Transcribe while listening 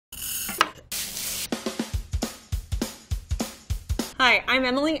Hi, I'm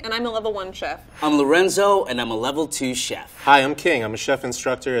Emily, and I'm a level 1 chef. I'm Lorenzo, and I'm a level 2 chef. Hi, I'm King. I'm a chef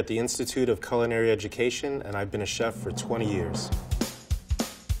instructor at the Institute of Culinary Education, and I've been a chef for 20 years.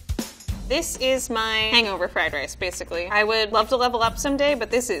 This is my hangover fried rice, basically. I would love to level up someday,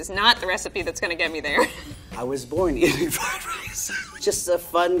 but this is not the recipe that's gonna get me there. I was born eating fried rice. Just a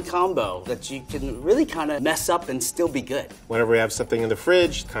fun combo that you can really kind of mess up and still be good. Whenever we have something in the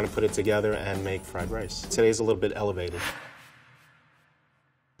fridge, kind of put it together and make fried rice. Today's a little bit elevated.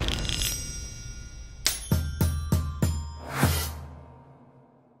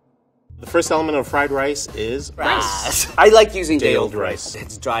 The first element of fried rice is rice. I like using day-old rice.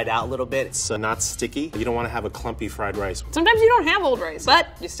 It's dried out a little bit. It's not sticky. You don't want to have a clumpy fried rice. Sometimes you don't have old rice, but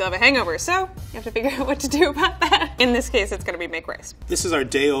you still have a hangover, so you have to figure out what to do about that. In this case, it's gonna be make rice. This is our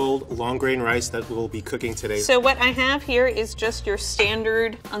day-old long grain rice that we'll be cooking today. So what I have here is just your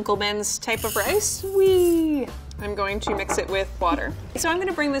standard Uncle Ben's type of rice. I'm going to mix it with water. So I'm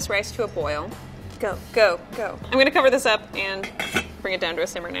gonna bring this rice to a boil. Go, go, go. I'm gonna cover this up and bring it down to a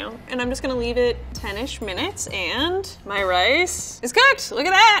simmer now. And I'm just gonna leave it 10-ish minutes, and my rice is cooked. Look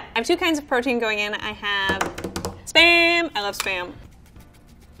at that. I have two kinds of protein going in. I have Spam. I love Spam.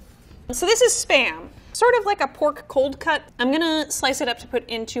 So this is Spam. Sort of like a pork cold cut. I'm gonna slice it up to put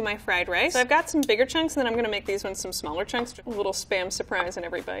into my fried rice. So I've got some bigger chunks, and then I'm gonna make these ones some smaller chunks. A little Spam surprise in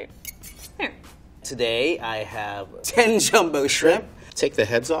every bite. There. Today I have 10 jumbo shrimp. Take the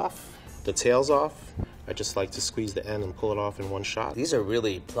heads off, the tails off. I just like to squeeze the end and pull it off in one shot. These are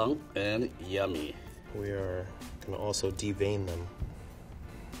really plump and yummy. We are gonna also devein them.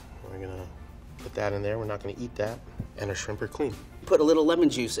 We're gonna put that in there. We're not gonna eat that. And our shrimp are clean. Put a little lemon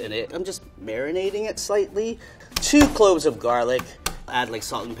juice in it. I'm just marinating it slightly. 2 cloves of garlic. Add like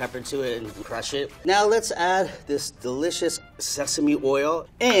salt and pepper to it and crush it. Now let's add this delicious sesame oil.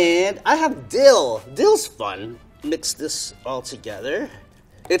 And I have dill. Dill's fun. Mix this all together.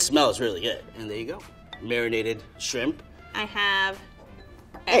 It smells really good. And there you go. Marinated shrimp. I have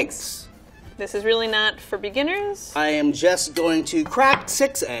eggs. This is really not for beginners. I am just going to crack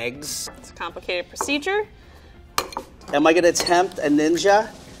 6 eggs. It's a complicated procedure. Am I gonna tempt a ninja?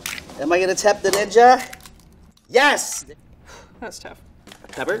 Am I gonna tempt the ninja? Yes! That was tough.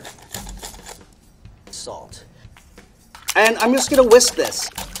 Pepper. Salt. And I'm just gonna whisk this.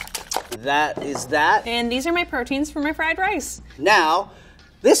 That is that. And these are my proteins for my fried rice. Now,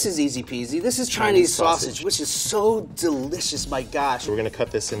 this is easy peasy. This is Chinese sausage, which is so delicious, my gosh. We're gonna cut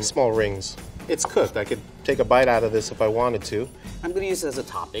this in small rings. It's cooked. I could take a bite out of this if I wanted to. I'm gonna use it as a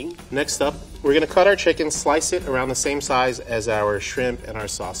topping. Next up, we're gonna cut our chicken, slice it around the same size as our shrimp and our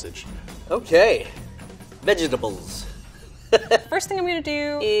sausage. Okay, vegetables. First thing I'm gonna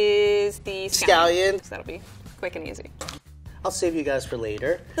do is the scallion. So that'll be quick and easy. I'll save you guys for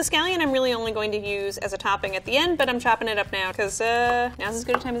later. The scallion I'm really only going to use as a topping at the end, but I'm chopping it up now because now's as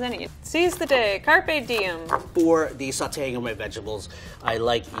good a time as any. Seize the day, carpe diem. For the sauteing of my vegetables, I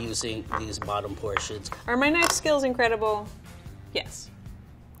like using these bottom portions. Are my knife skills incredible? Yes.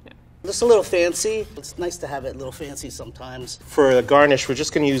 No. Just a little fancy. It's nice to have it a little fancy sometimes. For the garnish, we're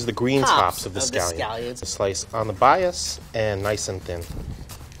just gonna use the green tops of the scallion. scallions. A slice on the bias and nice and thin.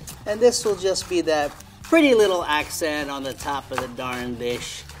 And this will just be that pretty little accent on the top of the darn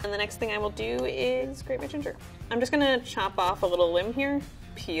dish. And the next thing I will do is grate my ginger. I'm just gonna chop off a little limb here,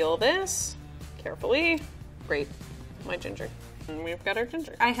 peel this carefully, grate my ginger. And we've got our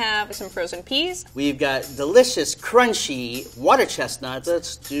ginger. I have some frozen peas. We've got delicious, crunchy water chestnuts.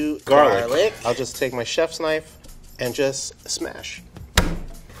 Let's do garlic. I'll just take my chef's knife and just smash.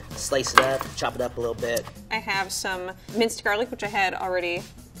 Slice it up, chop it up a little bit. I have some minced garlic, which I had already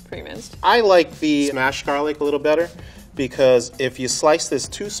pre-minced. I like the smashed garlic a little better because if you slice this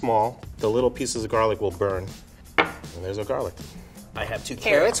too small, the little pieces of garlic will burn. And there's our garlic. I have 2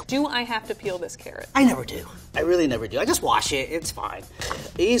 carrots. Do I have to peel this carrot? I never do. I really never do. I just wash it. It's fine.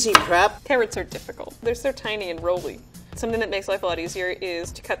 Easy prep. Carrots are difficult. They're so tiny and rolly. Something that makes life a lot easier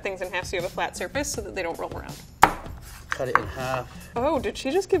is to cut things in half so you have a flat surface so that they don't roll around. Cut it in half. Oh, did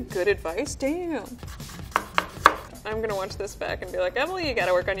she just give good advice? Damn. I'm gonna watch this back and be like, Emily, you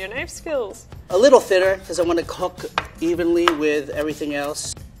gotta work on your knife skills. A little thinner because I want to cook evenly with everything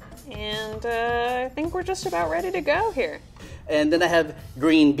else. And I think we're just about ready to go here. And then I have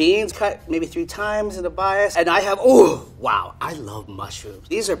green beans cut maybe 3 times in the bias. And I have, oh, wow, I love mushrooms.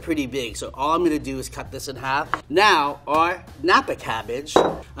 These are pretty big, so all I'm gonna do is cut this in half. Now, our Napa cabbage,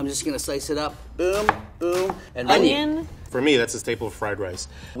 I'm just gonna slice it up, boom, boom, and Onion. For me, that's a staple of fried rice.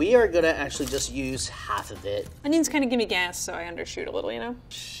 We are gonna actually just use half of it. Onions kind of give me gas, so I undershoot a little, you know?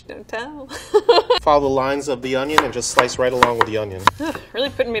 Shh, don't tell. Follow the lines of the onion and just slice right along with the onion. Really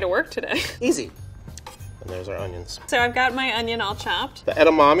putting me to work today. Easy. There's our onions. So I've got my onion all chopped. The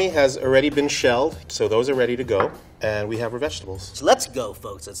edamame has already been shelled, so those are ready to go. And we have our vegetables. So let's go,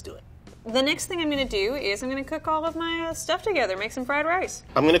 folks. Let's do it. The next thing I'm going to do is I'm going to cook all of my stuff together, make some fried rice.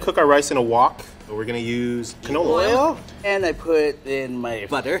 I'm going to cook our rice in a wok. We're going to use canola oil. And I put in my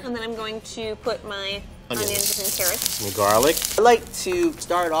butter. And then I'm going to put my onions and carrots. Some garlic. I like to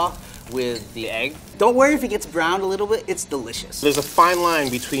start off with the egg. Don't worry if it gets browned a little bit, it's delicious. There's a fine line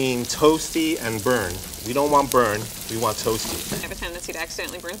between toasty and burn. We don't want burn, we want toasty. I have a tendency to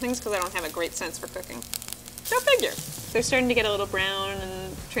accidentally burn things because I don't have a great sense for cooking. Go figure. They're starting to get a little brown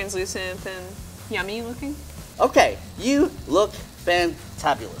and translucent and yummy looking. Okay, you look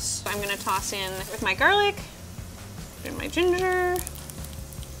fantabulous. I'm going to toss in with my garlic, and my ginger,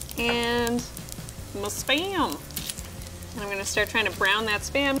 and my Spam. And I'm going to start trying to brown that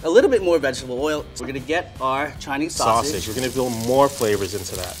Spam. A little bit more vegetable oil. We're going to get our Chinese sausage. We're going to build more flavors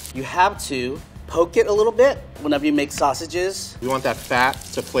into that. You have to poke it a little bit whenever you make sausages. We want that fat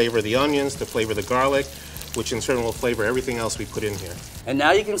to flavor the onions, to flavor the garlic, which in turn will flavor everything else we put in here. And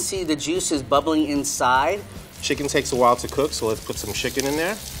now you can see the juices bubbling inside. Chicken takes a while to cook, so let's put some chicken in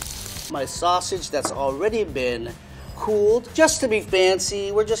there. My sausage that's already been cooled. Just to be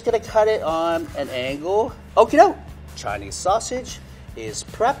fancy, we're just gonna cut it on an angle. Okie doke. Chinese sausage is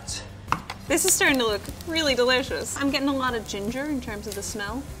prepped. This is starting to look really delicious. I'm getting a lot of ginger in terms of the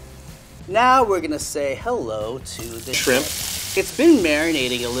smell. Now we're gonna say hello to the shrimp. It's been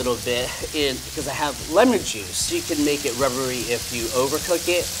marinating a little bit because I have lemon juice. You can make it rubbery if you overcook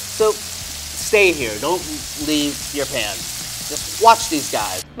it. So stay here, don't leave your pan. Just watch these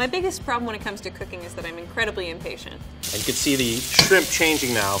guys. My biggest problem when it comes to cooking is that I'm incredibly impatient. And you can see the shrimp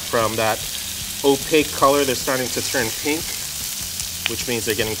changing now from that opaque color. They're starting to turn pink, which means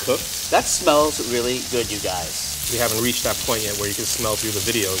they're getting cooked. That smells really good, you guys. We haven't reached that point yet where you can smell through the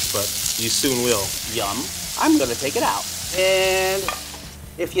videos, but you soon will. Yum. I'm gonna take it out. And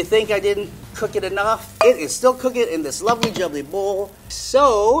if you think I didn't cook it enough, it is still cooking in this lovely jubbly bowl.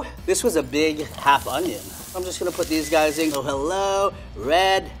 So this was a big half onion. I'm just gonna put these guys in. Oh, hello,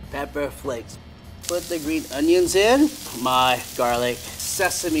 red pepper flakes. Put the green onions in, my garlic,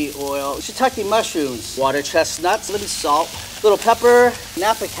 sesame oil, shiitake mushrooms, water chestnuts, a little salt, little pepper,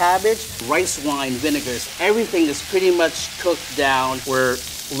 Napa cabbage, rice wine vinegars. Everything is pretty much cooked down. We're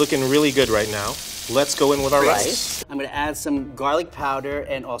looking really good right now. Let's go in with our rice. I'm gonna add some garlic powder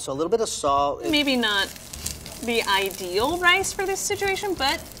and also a little bit of salt. Maybe not the ideal rice for this situation,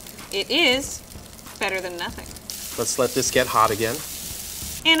 but it is better than nothing. Let's let this get hot again.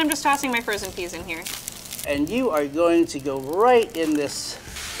 And I'm just tossing my frozen peas in here. And you are going to go right in this.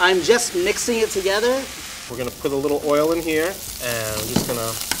 I'm just mixing it together. We're gonna put a little oil in here, and I'm just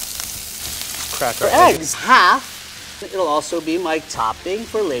gonna crack For our eggs, half. It'll also be my topping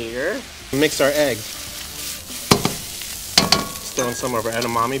for later. Mix our egg. Throw in some of our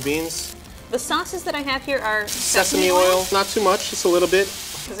edamame beans. The sauces that I have here are Sesame oil, not too much, just a little bit.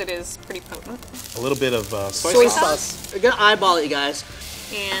 because it is pretty potent. A little bit of Soy sauce. We're gonna eyeball it, you guys.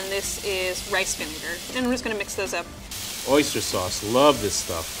 And this is rice vinegar. And I'm just gonna mix those up. Oyster sauce, love this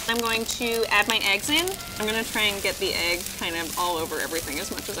stuff. I'm going to add my eggs in. I'm gonna try and get the egg kind of all over everything as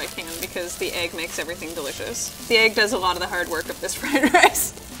much as I can because the egg makes everything delicious. The egg does a lot of the hard work of this fried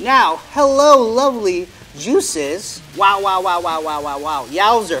rice. Now, hello, lovely juices. Wow, wow, wow, wow, wow, wow, wow.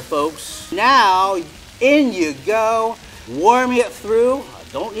 Yowzer, folks. Now, in you go. Warm it through.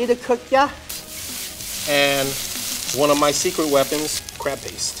 Don't need to cook ya. And one of my secret weapons, crab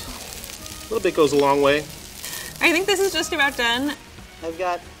paste. A little bit goes a long way. I think this is just about done. I've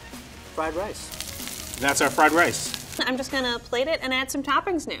got fried rice. That's our fried rice. I'm just gonna plate it and add some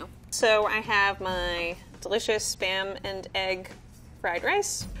toppings now. So I have my delicious Spam and egg fried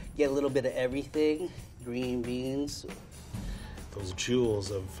rice. Get a little bit of everything. Green beans. Those jewels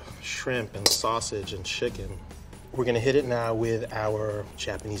of shrimp and sausage and chicken. We're gonna hit it now with our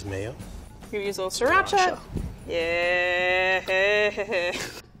Japanese mayo. You use a little sriracha. Yeah.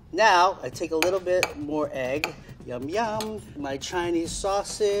 Now, I take a little bit more egg. Yum, yum. My Chinese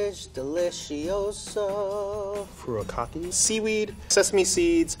sausage, delicioso. Furikake, seaweed, sesame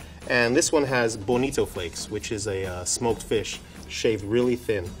seeds, and this one has bonito flakes, which is a smoked fish, shaved really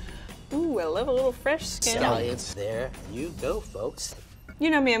thin. Ooh, I love a little fresh skin. Scallions. There you go, folks.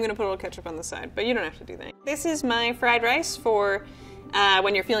 You know me, I'm gonna put a little ketchup on the side, but you don't have to do that. This is my fried rice for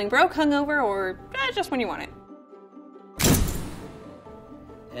when you're feeling broke, hungover, or just when you want it.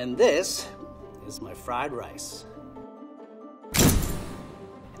 And this is my fried rice.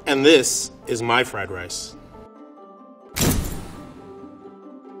 And this is my fried rice.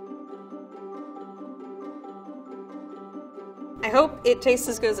 I hope it tastes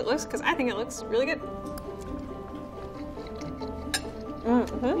as good as it looks, because I think it looks really good.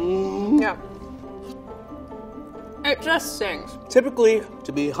 Yeah. It just sings. Typically,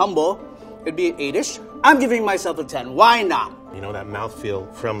 to be humble, it'd be 8-ish. I'm giving myself a 10. Why not? You know, that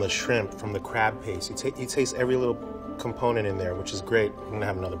mouthfeel from the shrimp, from the crab paste. You taste every little component in there, which is great. I'm gonna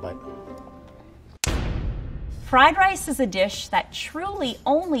have another bite. Fried rice is a dish that truly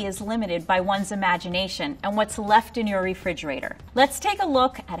only is limited by one's imagination and what's left in your refrigerator. Let's take a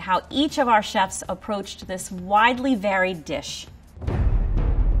look at how each of our chefs approached this widely varied dish.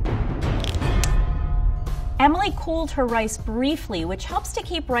 Emily cooled her rice briefly, which helps to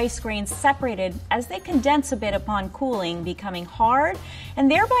keep rice grains separated as they condense a bit upon cooling, becoming hard, and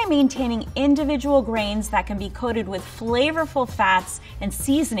thereby maintaining individual grains that can be coated with flavorful fats and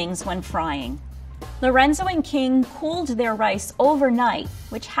seasonings when frying. Lorenzo and King cooled their rice overnight,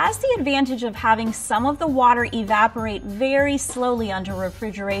 which has the advantage of having some of the water evaporate very slowly under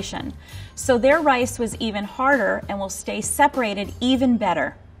refrigeration, so their rice was even harder and will stay separated even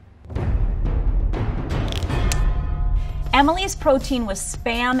better. Emily's protein was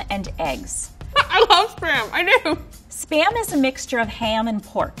Spam and eggs. I love Spam, I do. Spam is a mixture of ham and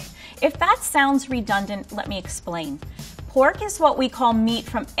pork. If that sounds redundant, let me explain. Pork is what we call meat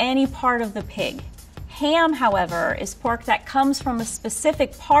from any part of the pig. Ham, however, is pork that comes from a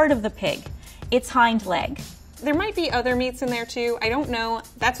specific part of the pig, its hind leg. There might be other meats in there too. I don't know.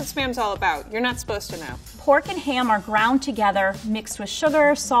 That's what Spam's all about. You're not supposed to know. Pork and ham are ground together, mixed with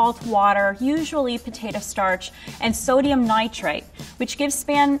sugar, salt, water, usually potato starch, and sodium nitrate, which gives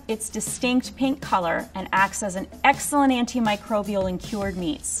Spam its distinct pink color and acts as an excellent antimicrobial in cured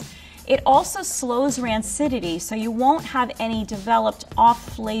meats. It also slows rancidity, so you won't have any developed off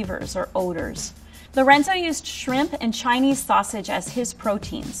flavors or odors. Lorenzo used shrimp and Chinese sausage as his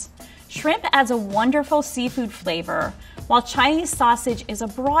proteins. Shrimp adds a wonderful seafood flavor, while Chinese sausage is a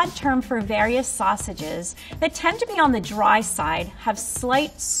broad term for various sausages that tend to be on the dry side, have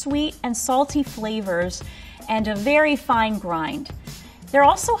slight sweet and salty flavors, and a very fine grind. They're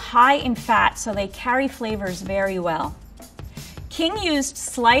also high in fat, so they carry flavors very well. King used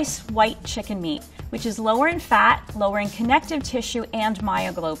sliced white chicken meat, which is lower in fat, lower in connective tissue and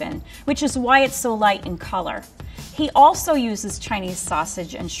myoglobin, which is why it's so light in color. He also uses Chinese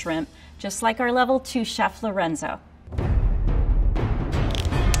sausage and shrimp, just like our level 2 chef Lorenzo.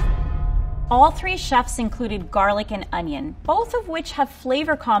 All 3 chefs included garlic and onion, both of which have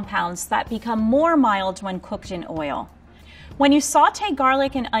flavor compounds that become more mild when cooked in oil. When you saute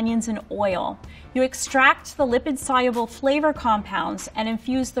garlic and onions in oil, you extract the lipid-soluble flavor compounds and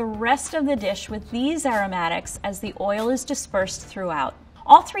infuse the rest of the dish with these aromatics as the oil is dispersed throughout.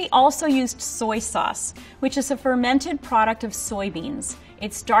 All 3 also used soy sauce, which is a fermented product of soybeans.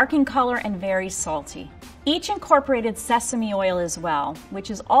 It's dark in color and very salty. Each incorporated sesame oil as well,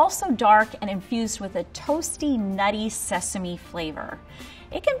 which is also dark and infused with a toasty, nutty sesame flavor.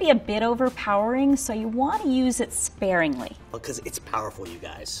 It can be a bit overpowering, so you want to use it sparingly. Because it's powerful, you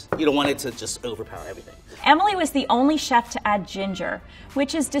guys. You don't want it to just overpower everything. Emily was the only chef to add ginger,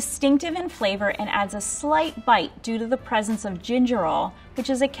 which is distinctive in flavor and adds a slight bite due to the presence of gingerol, which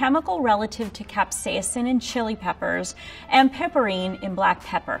is a chemical relative to capsaicin in chili peppers and piperine in black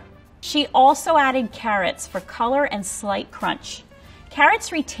pepper. She also added carrots for color and slight crunch.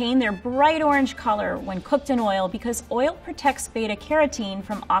 Carrots retain their bright orange color when cooked in oil because oil protects beta-carotene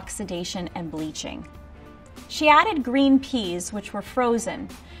from oxidation and bleaching. She added green peas, which were frozen.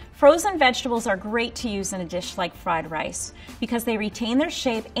 Frozen vegetables are great to use in a dish like fried rice because they retain their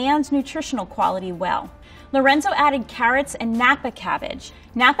shape and nutritional quality well. Lorenzo added carrots and Napa cabbage.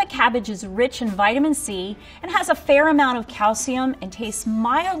 Napa cabbage is rich in vitamin C and has a fair amount of calcium and tastes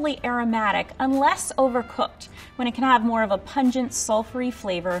mildly aromatic unless overcooked, when it can have more of a pungent sulfury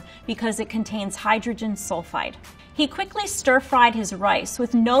flavor because it contains hydrogen sulfide. He quickly stir-fried his rice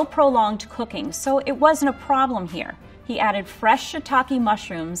with no prolonged cooking, so it wasn't a problem here. He added fresh shiitake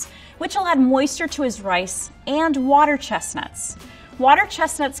mushrooms, which will add moisture to his rice, and water chestnuts. Water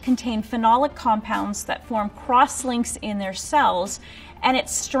chestnuts contain phenolic compounds that form cross-links in their cells, and it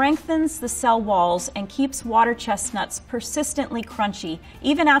strengthens the cell walls and keeps water chestnuts persistently crunchy,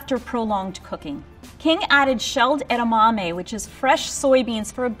 even after prolonged cooking. King added shelled edamame, which is fresh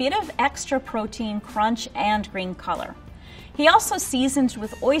soybeans, for a bit of extra protein, crunch, and green color. He also seasoned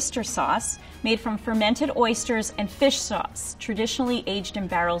with oyster sauce, made from fermented oysters, and fish sauce, traditionally aged in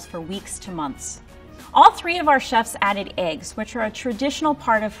barrels for weeks to months. All 3 of our chefs added eggs, which are a traditional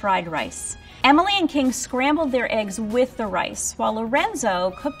part of fried rice. Emily and King scrambled their eggs with the rice, while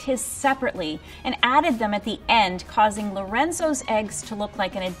Lorenzo cooked his separately and added them at the end, causing Lorenzo's eggs to look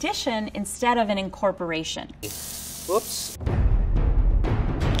like an addition instead of an incorporation. Whoops.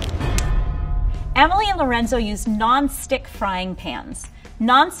 Emily and Lorenzo used non-stick frying pans.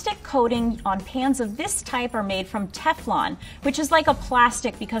 Non-stick coating on pans of this type are made from Teflon, which is like a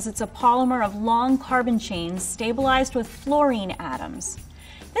plastic because it's a polymer of long carbon chains stabilized with fluorine atoms.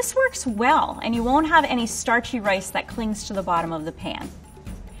 This works well, and you won't have any starchy rice that clings to the bottom of the pan.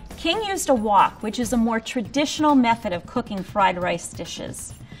 King used a wok, which is a more traditional method of cooking fried rice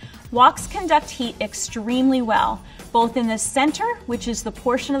dishes. Woks conduct heat extremely well, both in the center, which is the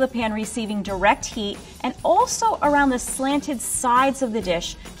portion of the pan receiving direct heat, and also around the slanted sides of the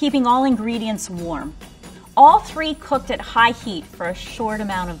dish, keeping all ingredients warm. All three cooked at high heat for a short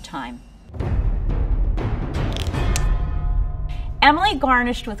amount of time. Emily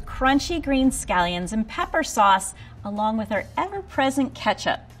garnished with crunchy green scallions and pepper sauce, along with her ever-present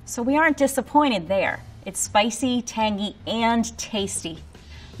ketchup. So we aren't disappointed there. It's spicy, tangy, and tasty.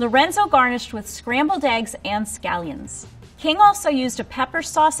 Lorenzo garnished with scrambled eggs and scallions. King also used a pepper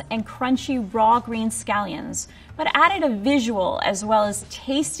sauce and crunchy raw green scallions, but added a visual as well as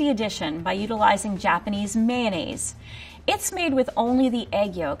tasty addition by utilizing Japanese mayonnaise. It's made with only the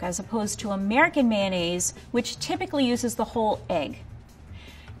egg yolk as opposed to American mayonnaise, which typically uses the whole egg.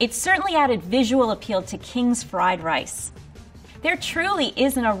 It certainly added visual appeal to King's fried rice. There truly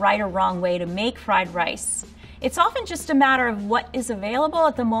isn't a right or wrong way to make fried rice. It's often just a matter of what is available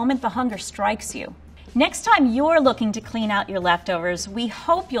at the moment the hunger strikes you. Next time you're looking to clean out your leftovers, we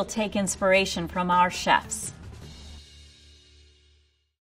hope you'll take inspiration from our chefs.